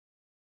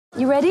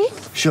You ready?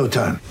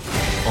 Showtime.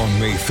 On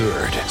May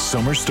 3rd,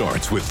 summer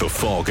starts with The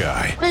Fall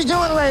Guy. Let's do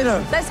it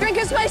later. Let's drink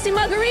a spicy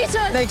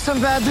margarita. Make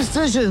some bad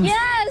decisions.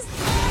 Yes!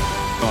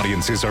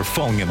 Audiences are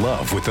falling in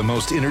love with the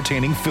most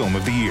entertaining film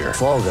of the year.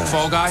 Fall Guy.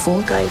 Fall Guy?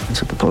 Fall Guy.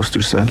 That's what the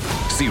poster said.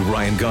 See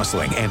Ryan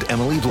Gosling and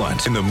Emily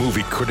Blunt in the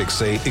movie critics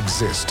say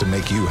exists to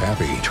make you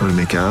happy. Trying to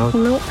make it out?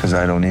 Nope. Because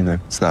I don't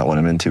either. It's not what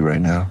I'm into right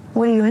now.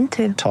 What are you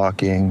into?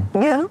 Talking.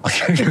 Yeah.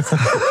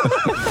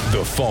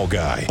 The Fall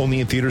Guy.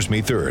 Only in theaters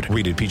May 3rd.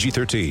 Rated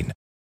PG-13.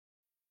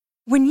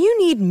 When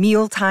you need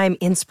mealtime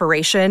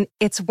inspiration,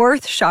 it's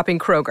worth shopping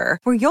Kroger,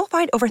 where you'll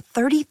find over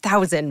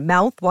 30,000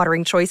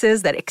 mouth-watering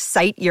choices that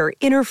excite your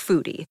inner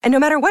foodie. And no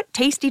matter what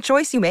tasty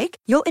choice you make,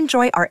 you'll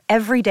enjoy our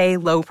everyday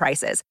low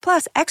prices,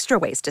 plus extra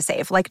ways to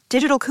save, like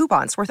digital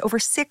coupons worth over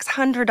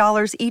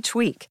 $600 each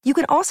week. You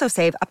can also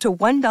save up to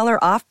 $1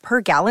 off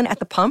per gallon at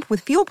the pump with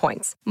fuel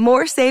points.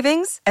 More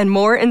savings and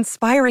more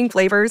inspiring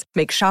flavors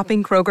make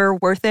shopping Kroger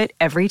worth it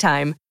every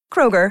time.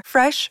 Kroger,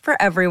 fresh for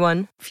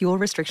everyone. Fuel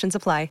restrictions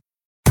apply.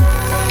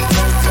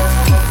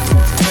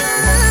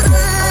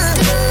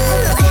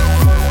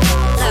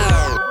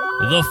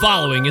 The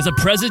following is a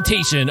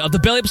presentation of the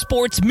Belly Up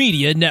Sports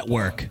Media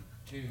Network.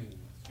 2,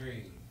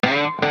 3.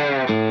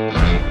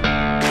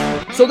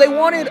 So they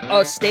wanted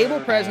a stable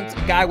presence,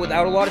 a guy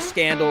without a lot of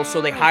scandals, so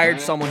they hired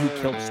someone who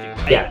killed Stu.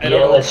 Yeah, the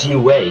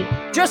LSU way.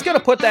 Just gonna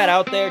put that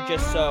out there,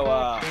 just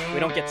so we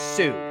don't get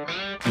sued.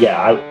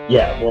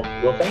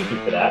 Well, thank you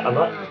for that. I'm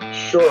not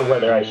sure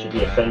whether I should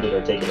be offended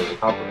or take it as a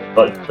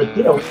compliment, but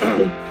you know,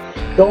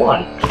 go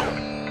on.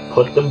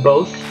 Put them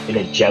both in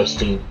a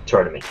jousting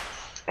tournament.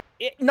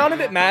 None of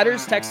it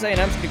matters. Texas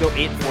A&M's going to go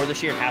 8-4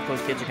 this year, and half those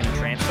kids are going to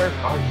transfer.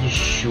 Are you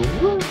sure?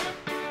 All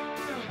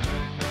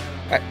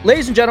right,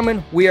 ladies and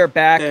gentlemen, we are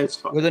back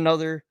with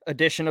another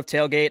edition of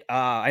Tailgate.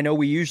 I know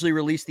we usually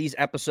release these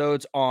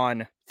episodes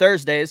on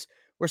Thursdays.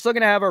 We're still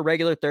going to have our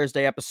regular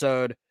Thursday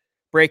episode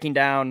breaking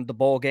down the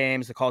bowl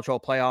games, the college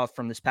football playoff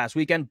from this past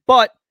weekend,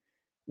 but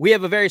we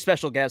have a very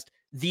special guest.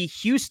 The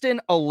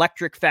Houston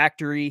Electric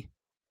Factory.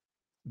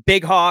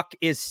 Big Hawk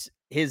is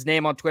his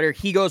name on Twitter.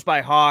 He goes by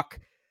Hawk.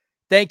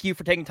 Thank you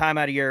for taking time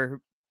out of your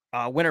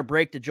winter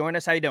break to join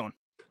us. How you doing?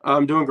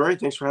 I'm doing great.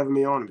 Thanks for having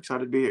me on. I'm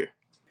excited to be here.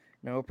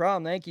 No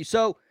problem. Thank you.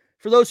 So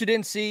for those who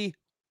didn't see,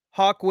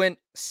 Hawk went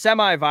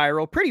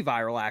semi-viral, pretty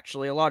viral,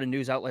 actually. A lot of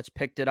news outlets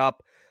picked it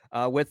up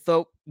with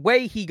the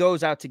way he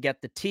goes out to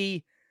get the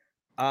tea.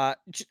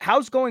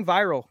 How's going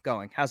viral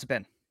going? How's it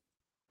been?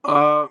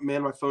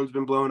 Man, my phone's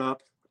been blowing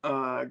up.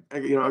 I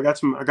got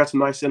some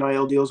nice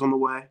NIL deals on the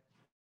way.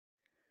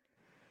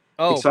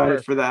 Oh,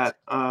 excited perfect. for that.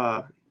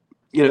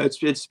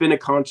 It's been a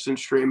constant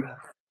stream.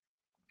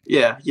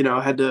 Yeah,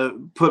 I had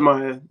to put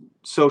my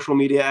social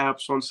media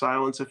apps on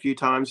silence a few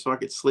times so I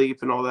could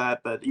sleep and all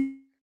that. But,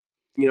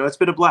 it's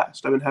been a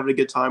blast. I've been having a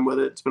good time with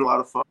it. It's been a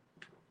lot of fun,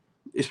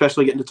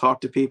 especially getting to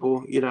talk to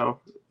people,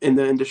 in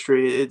the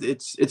industry.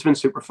 It's been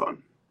super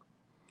fun.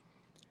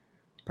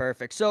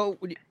 Perfect. So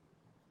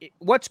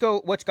what's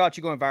got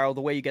you going viral,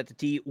 the way you get the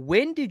tea?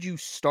 When did you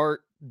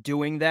start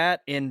doing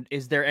that? And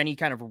is there any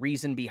kind of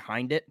reason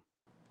behind it?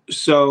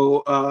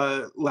 So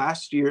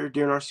last year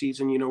during our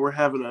season, we're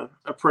having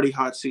a pretty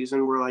hot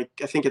season. We're I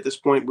think at this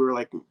point we were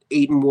 8-1,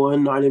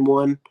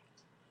 9-1.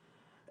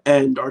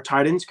 And our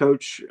tight ends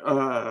coach,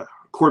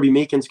 Corby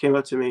Meekins, came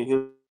up to me. He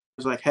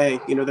was like, hey,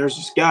 there's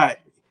this guy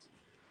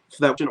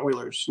that was in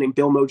Oilers named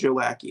Bill Mojo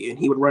Lackey, and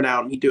he would run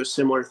out and he'd do a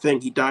similar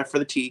thing. He'd dive for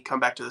the tee, come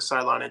back to the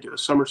sideline and do a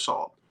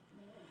somersault.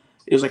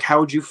 He was like,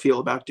 how would you feel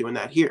about doing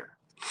that here?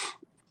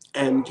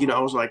 And, I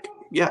was like,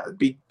 yeah, it'd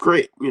be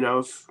great.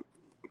 If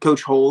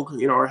Coach Hole,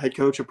 our head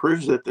coach,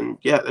 approves it, then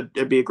yeah,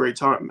 that'd be a great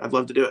time. I'd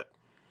love to do it.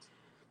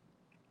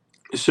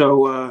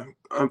 So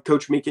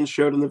Coach Meekins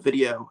showed him the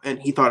video, and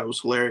he thought it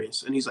was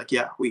hilarious. And he's like,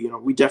 yeah, we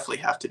definitely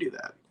have to do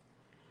that.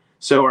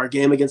 So our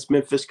game against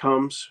Memphis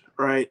comes,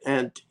 right?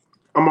 And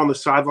I'm on the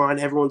sideline.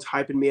 Everyone's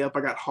hyping me up. I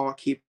got Hawk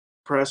Heap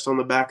pressed on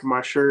the back of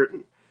my shirt.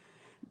 And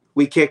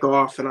we kick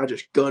off, and I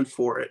just gun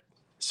for it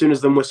as soon as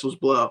the whistles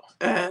blow.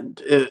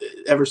 And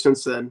ever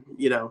since then,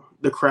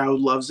 the crowd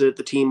loves it.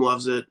 The team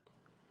loves it.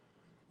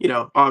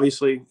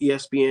 Obviously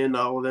ESPN,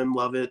 all of them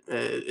love it.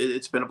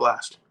 It's been a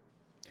blast.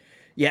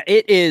 Yeah,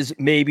 it is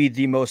maybe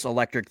the most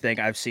electric thing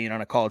I've seen on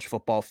a college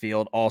football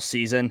field all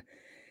season.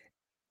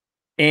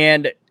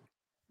 And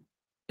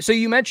so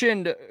you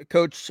mentioned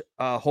Coach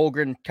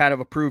Holmgren kind of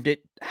approved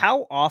it.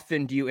 How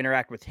often do you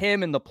interact with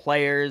him and the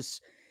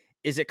players?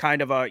 Is it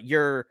kind of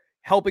you're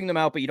helping them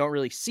out, but you don't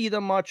really see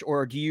them much,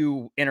 or do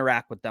you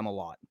interact with them a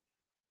lot?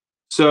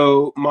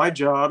 So my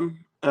job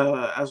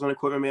as an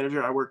equipment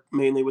manager, I work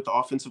mainly with the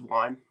offensive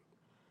line.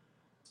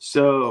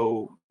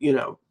 So,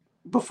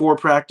 before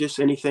practice,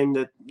 anything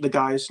that the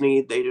guys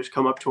need, they just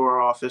come up to our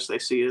office, they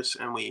see us,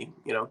 and we,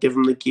 give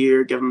them the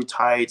gear, give them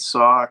tights,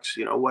 socks,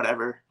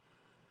 whatever.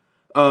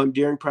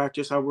 During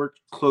practice, I work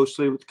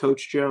closely with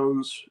Coach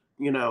Jones.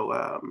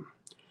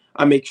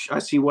 I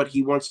see what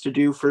he wants to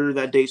do for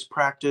that day's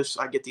practice.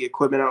 I get the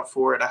equipment out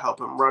for it. I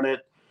help him run it.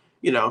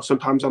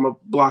 Sometimes I'm a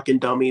blocking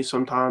dummy.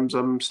 Sometimes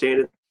I'm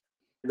standing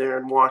there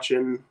and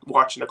watching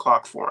the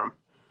clock for him.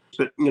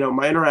 but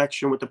my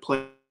interaction with the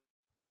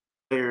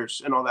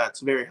players and all that's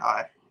very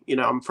high.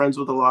 I'm friends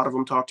with a lot of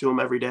them, talk to them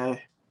every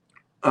day.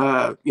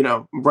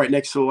 Right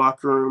next to the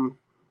locker room.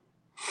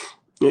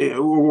 Yeah,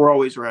 we're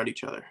always around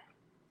each other.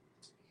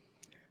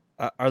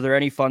 Are there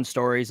any fun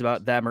stories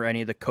about them or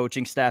any of the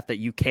coaching staff that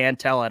you can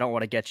tell? I don't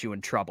want to get you in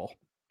trouble.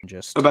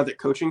 Just about the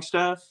coaching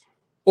staff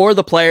or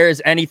the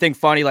players. Anything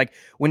funny, like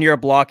when you're a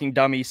blocking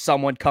dummy,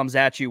 someone comes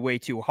at you way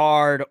too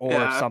hard, or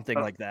something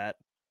like that.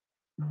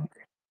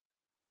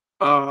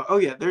 Oh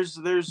yeah, there's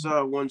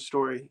one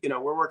story.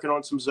 We're working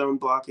on some zone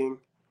blocking.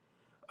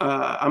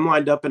 I'm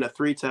lined up in a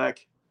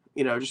 3-tech.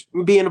 Just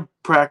being a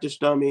practice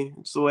dummy.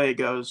 It's the way it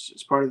goes.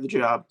 It's part of the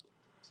job.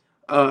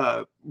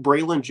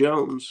 Braylon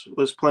Jones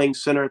was playing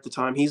center at the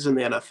time. He's in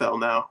the NFL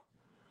now.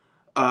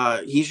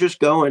 He's just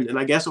going, and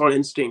I guess on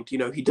instinct,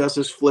 he does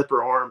his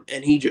flipper arm,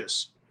 and he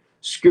just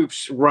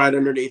scoops right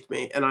underneath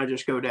me, and I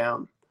just go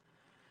down.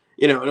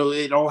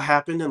 It all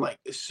happened, and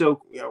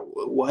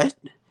what?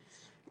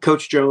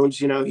 Coach Jones,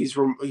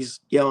 he's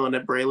yelling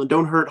at Braylon,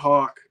 "Don't hurt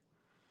Hawk."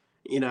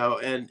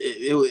 And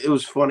it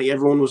was funny.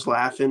 Everyone was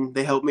laughing.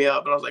 They helped me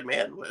up, and I was like,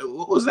 "Man,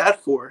 what was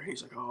that for?"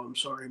 He's like, "Oh, I'm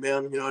sorry,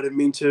 man. I didn't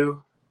mean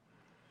to."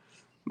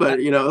 But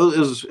it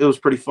was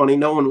pretty funny.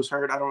 No one was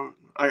hurt.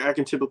 I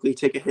can typically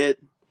take a hit.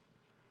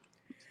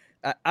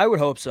 I would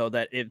hope so.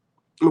 That it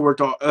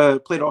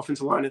played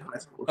offensive line in high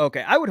school.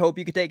 Okay, I would hope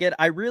you could take it.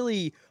 I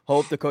really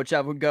hope the coach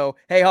would go,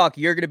 "Hey, Hawk,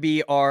 you're going to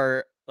be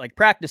our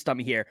practice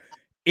dummy here."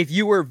 If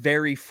you were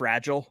very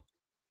fragile,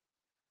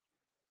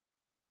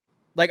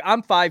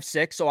 I'm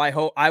 5'6", so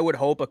I would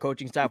hope a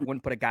coaching staff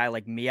wouldn't put a guy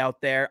like me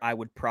out there. I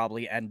would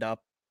probably end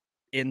up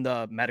in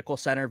the medical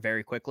center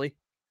very quickly.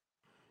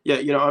 Yeah,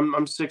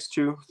 I'm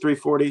 6'2",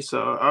 340,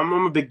 so I'm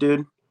a big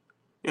dude.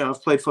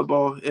 I've played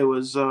football. It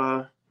was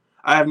I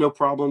have no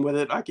problem with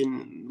it. I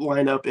can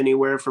line up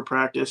anywhere for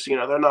practice.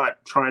 They're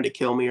not trying to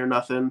kill me or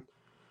nothing.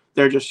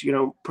 They're just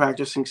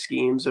practicing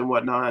schemes and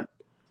whatnot.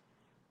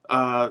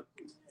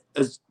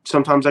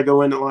 Sometimes I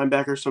go in at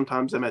linebacker,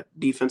 sometimes I'm at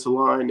defensive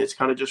line. It's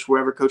kind of just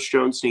wherever Coach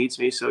Jones needs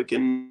me, so he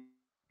can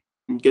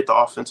get the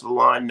offensive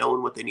line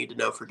knowing what they need to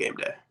know for game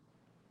day.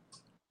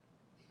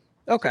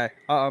 Okay.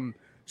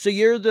 So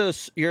you're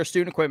a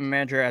student equipment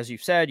manager, as you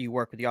said. You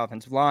work with the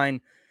offensive line.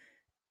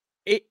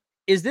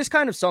 Is this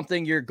kind of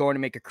something you're going to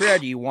make a career?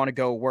 Do you want to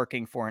go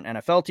working for an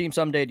NFL team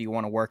someday? Do you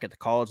want to work at the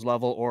college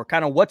level, or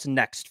kind of what's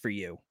next for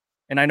you?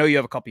 And I know you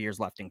have a couple years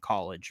left in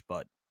college,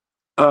 but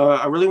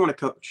I really want to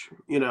coach.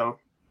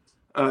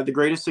 The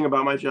greatest thing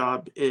about my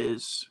job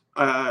is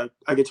I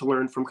get to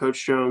learn from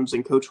Coach Jones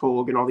and Coach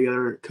Holg and all the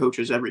other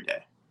coaches every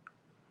day.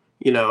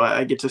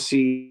 I get to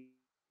see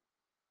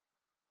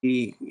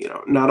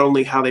not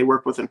only how they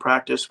work within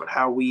practice, but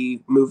how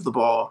we move the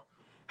ball,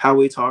 how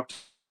we talk to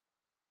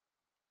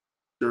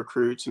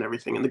recruits and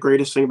everything. And the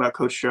greatest thing about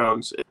Coach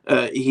Jones,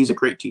 he's a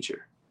great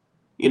teacher.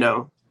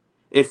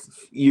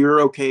 If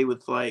you're okay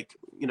with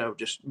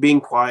just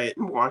being quiet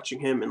and watching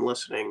him and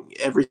listening,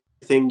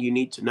 everything you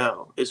need to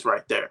know is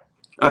right there.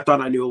 I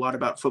thought I knew a lot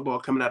about football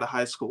coming out of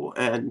high school,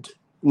 and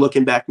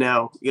looking back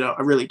now,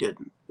 I really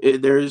didn't.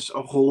 There's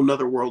a whole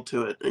nother world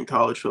to it in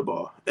college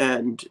football,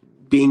 and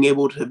being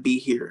able to be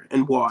here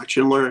and watch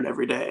and learn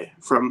every day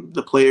from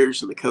the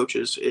players and the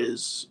coaches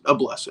is a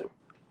blessing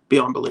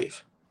beyond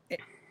belief.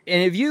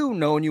 And have you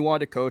known you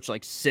wanted to coach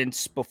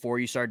since before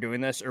you started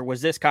doing this, or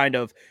was this kind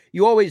of,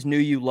 you always knew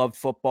you loved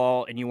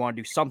football and you want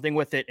to do something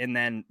with it, and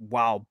then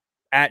while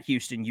at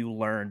Houston you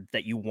learned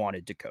that you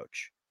wanted to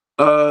coach?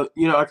 I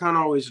kind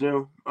of always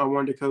knew I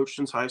wanted to coach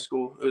since high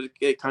school.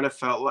 It kind of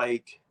felt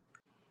like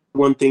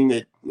one thing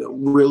that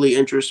really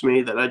interests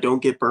me that I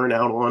don't get burnt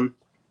out on.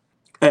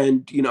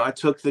 And, I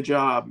took the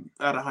job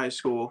out of high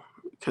school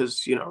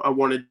because, I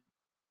wanted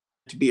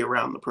to be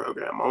around the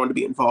program. I wanted to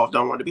be involved.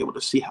 I wanted to be able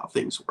to see how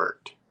things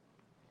worked.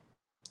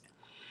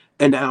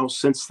 And now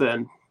since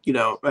then,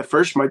 at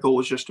first my goal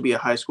was just to be a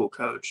high school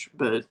coach,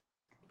 but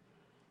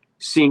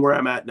seeing where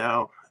I'm at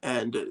now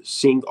and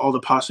seeing all the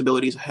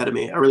possibilities ahead of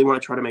me, I really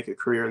want to try to make a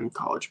career in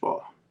college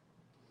ball.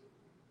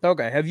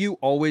 Okay. Have you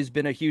always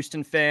been a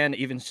Houston fan,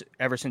 even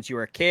ever since you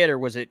were a kid, or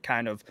was it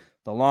kind of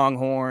the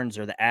Longhorns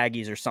or the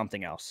Aggies or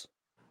something else?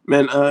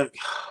 Man,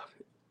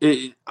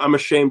 I'm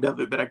ashamed of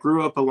it, but I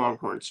grew up a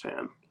Longhorns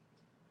fan.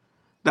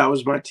 That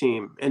was my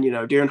team. And,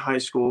 during high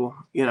school,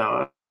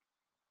 I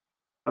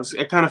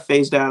kind of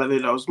phased out of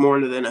it. I was more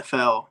into the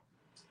NFL.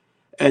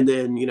 And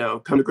then,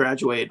 come to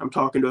graduate, I'm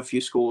talking to a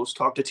few schools,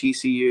 talk to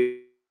TCU,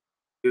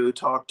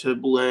 talk to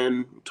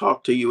Blinn,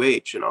 talk to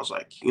UH. And I was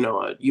like,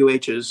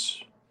 UH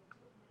is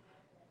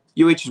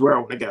where I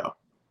want to go.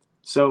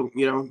 So,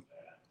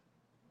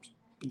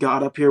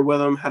 got up here with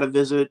them, had a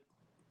visit,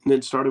 and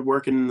then started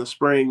working in the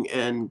spring.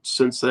 And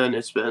since then,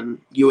 it's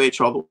been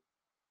UH all the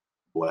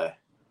way,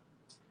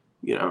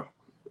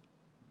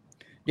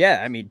 Yeah,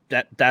 I mean,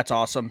 that's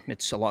awesome.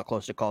 It's a lot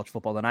closer to college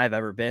football than I've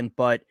ever been.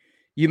 But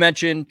you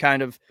mentioned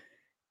kind of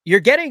you're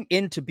getting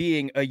into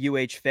being a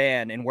UH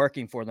fan and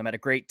working for them at a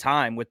great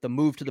time with the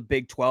move to the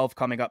Big 12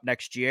 coming up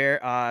next year.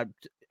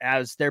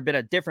 Has there been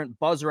a different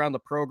buzz around the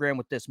program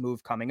with this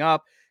move coming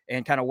up?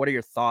 and kind of what are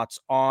your thoughts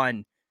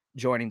on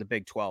joining the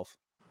Big 12?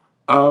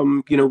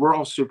 We're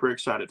all super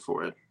excited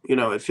for it.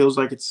 It feels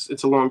like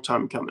it's a long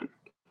time coming.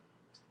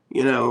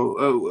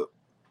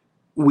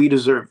 We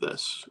deserve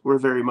this. We're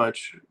very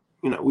much,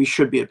 we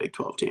should be a Big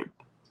 12 team.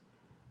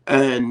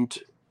 And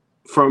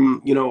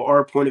from,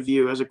 our point of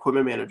view as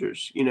equipment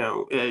managers,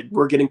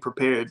 we're getting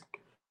prepared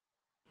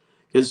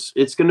because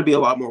it's going to be a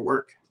lot more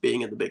work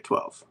being in the Big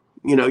 12.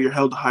 You're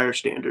held to higher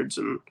standards,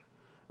 and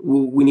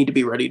we need to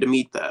be ready to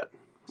meet that.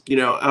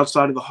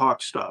 Outside of the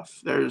Hawk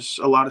stuff, there's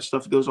a lot of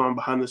stuff that goes on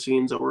behind the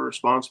scenes that we're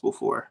responsible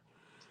for.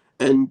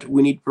 And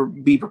we need to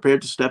be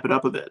prepared to step it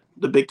up a bit.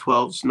 The Big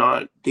 12's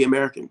not the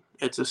American.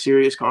 It's a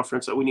serious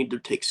conference that we need to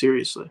take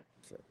seriously.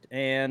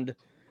 And,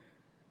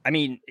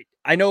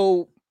 I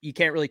know you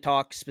can't really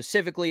talk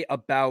specifically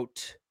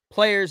about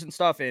players and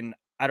stuff, and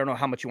I don't know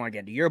how much you want to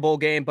get into your bowl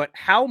game, but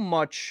how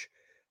much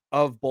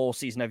of bowl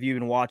season have you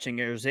been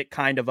watching? Or is it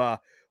kind of I'm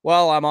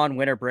on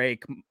winter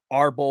break,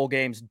 our bowl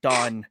game's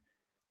done,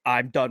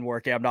 I'm done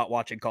working, I'm not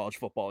watching college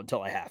football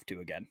until I have to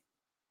again?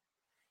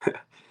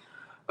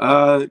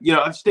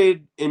 I've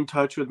stayed in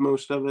touch with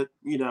most of it.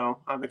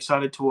 I'm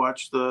excited to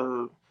watch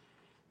the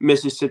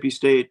Mississippi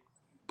State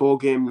bowl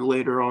game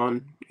later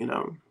on,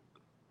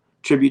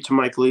 tribute to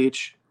Mike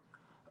Leach.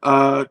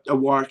 I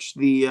watched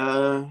the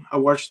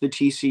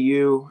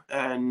TCU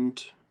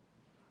and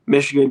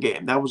Michigan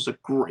game. That was a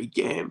great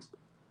game.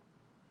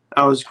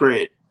 That was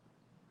great.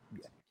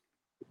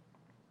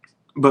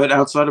 But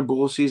outside of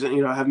bowl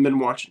season, I haven't been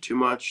watching too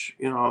much,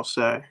 I'll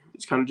say.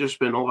 It's kind of just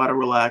been a lot of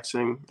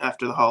relaxing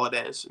after the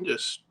holidays and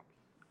just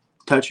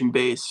touching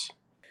base.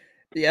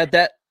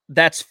 Yeah,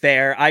 that's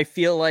fair. I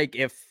feel like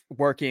if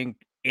working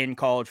in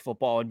college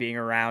football and being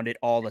around it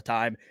all the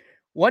time,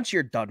 once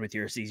you're done with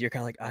your season, you're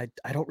kind of like,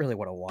 I don't really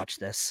want to watch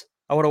this.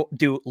 I want to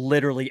do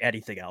literally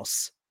anything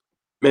else.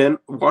 Man,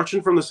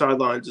 watching from the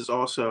sidelines is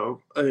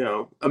also,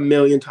 a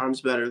million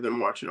times better than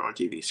watching on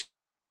TV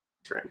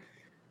screen.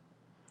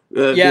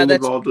 Being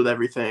involved with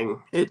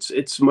everything,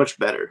 it's much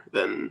better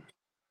than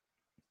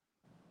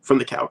from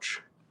the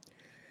couch.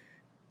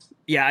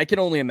 Yeah, I can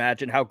only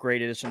imagine how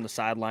great it is from the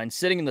sidelines.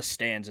 Sitting in the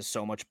stands is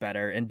so much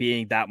better, and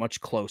being that much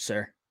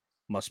closer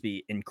must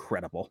be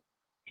incredible.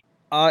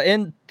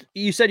 And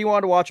you said you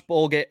wanted to watch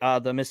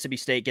the Mississippi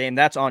State game.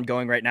 That's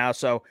ongoing right now.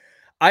 So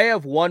I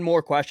have one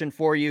more question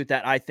for you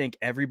that I think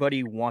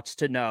everybody wants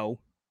to know.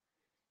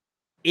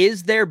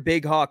 Is there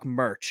Big Hawk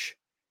merch?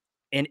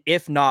 And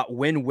if not,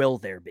 when will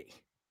there be?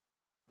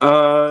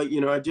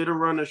 I did a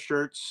run of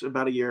shirts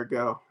about a year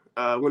ago.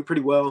 Went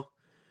pretty well,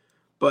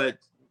 but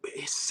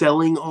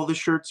selling all the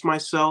shirts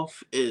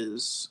myself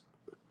is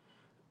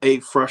a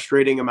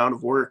frustrating amount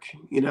of work,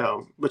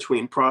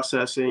 between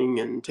processing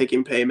and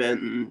taking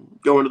payment and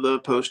going to the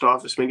post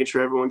office, making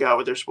sure everyone got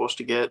what they're supposed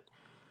to get.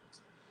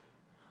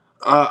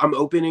 I'm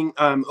open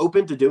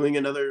to doing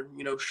another,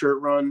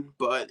 shirt run,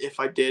 but if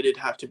I did, it'd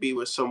have to be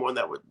with someone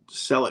that would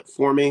sell it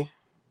for me.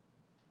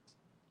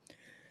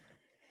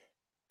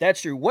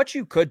 That's true. What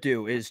you could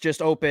do is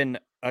just open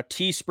a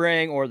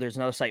Teespring, or there's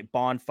another site,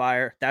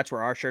 Bonfire. That's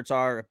where our shirts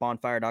are, at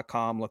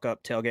bonfire.com. Look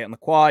up Tailgate on the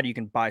Quad. You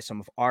can buy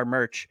some of our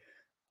merch.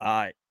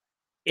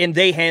 And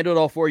they handle it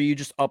all for you. You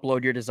just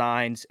upload your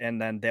designs,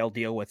 and then they'll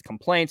deal with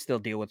complaints. They'll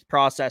deal with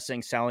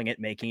processing, selling it,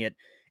 making it.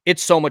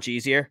 It's so much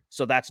easier.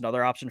 So that's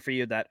another option for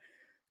you that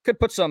could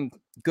put some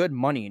good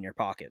money in your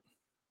pocket.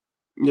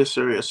 Yes,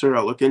 sir. Yes, sir.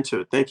 I'll look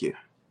into it. Thank you.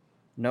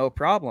 No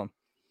problem.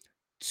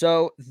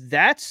 So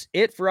that's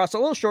it for us. A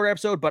little shorter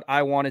episode, but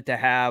I wanted to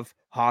have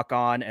Hawk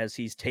on as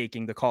he's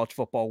taking the college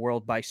football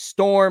world by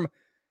storm.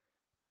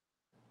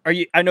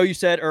 I know you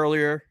said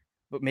earlier,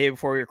 but maybe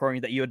before we were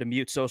recording, that you had to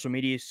mute social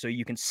media so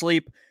you can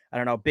sleep. I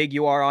don't know how big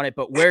you are on it,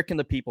 but where can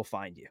the people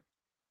find you?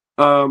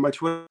 My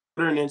Twitter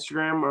and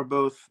Instagram are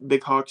both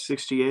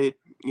BigHawk68.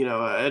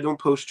 I don't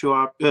post too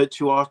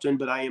often,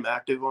 but I am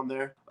active on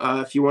there.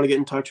 If you want to get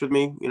in touch with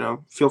me,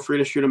 feel free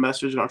to shoot a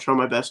message and I'll try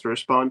my best to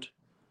respond.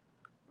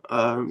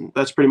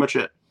 That's pretty much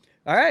it.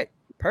 All right,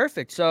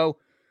 perfect. So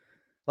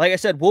like I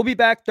said, we'll be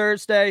back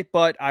Thursday,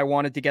 but I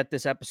wanted to get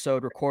this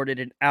episode recorded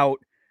and out.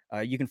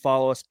 You can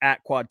follow us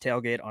at Quad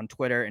Tailgate on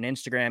Twitter and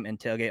Instagram, and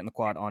Tailgate on the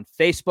Quad on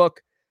Facebook.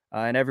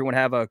 And everyone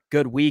have a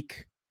good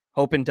week.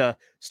 Hoping to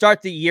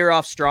start the year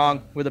off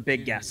strong with a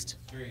big guest.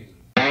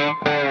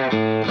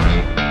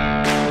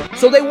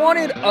 So they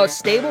wanted a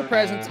stable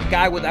presence, a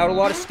guy without a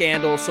lot of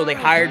scandals, so they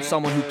hired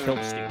someone who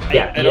killed Stu.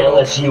 Yeah, the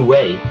LSU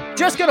way.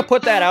 Just going to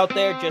put that out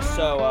there just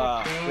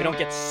so we don't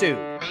get sued.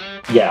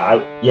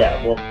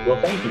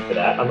 Well, thank you for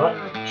that. I'm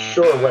not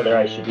sure whether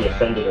I should be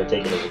offended or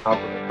take it as a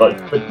compliment,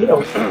 but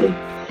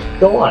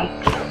go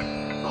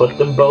on. Put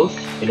them both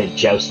in a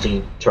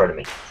jousting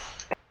tournament.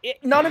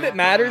 None of it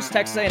matters.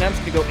 Texas A&M's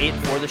going to go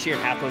 8-4 this year,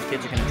 and half those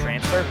kids are going to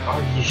transfer.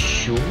 Are you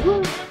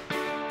sure?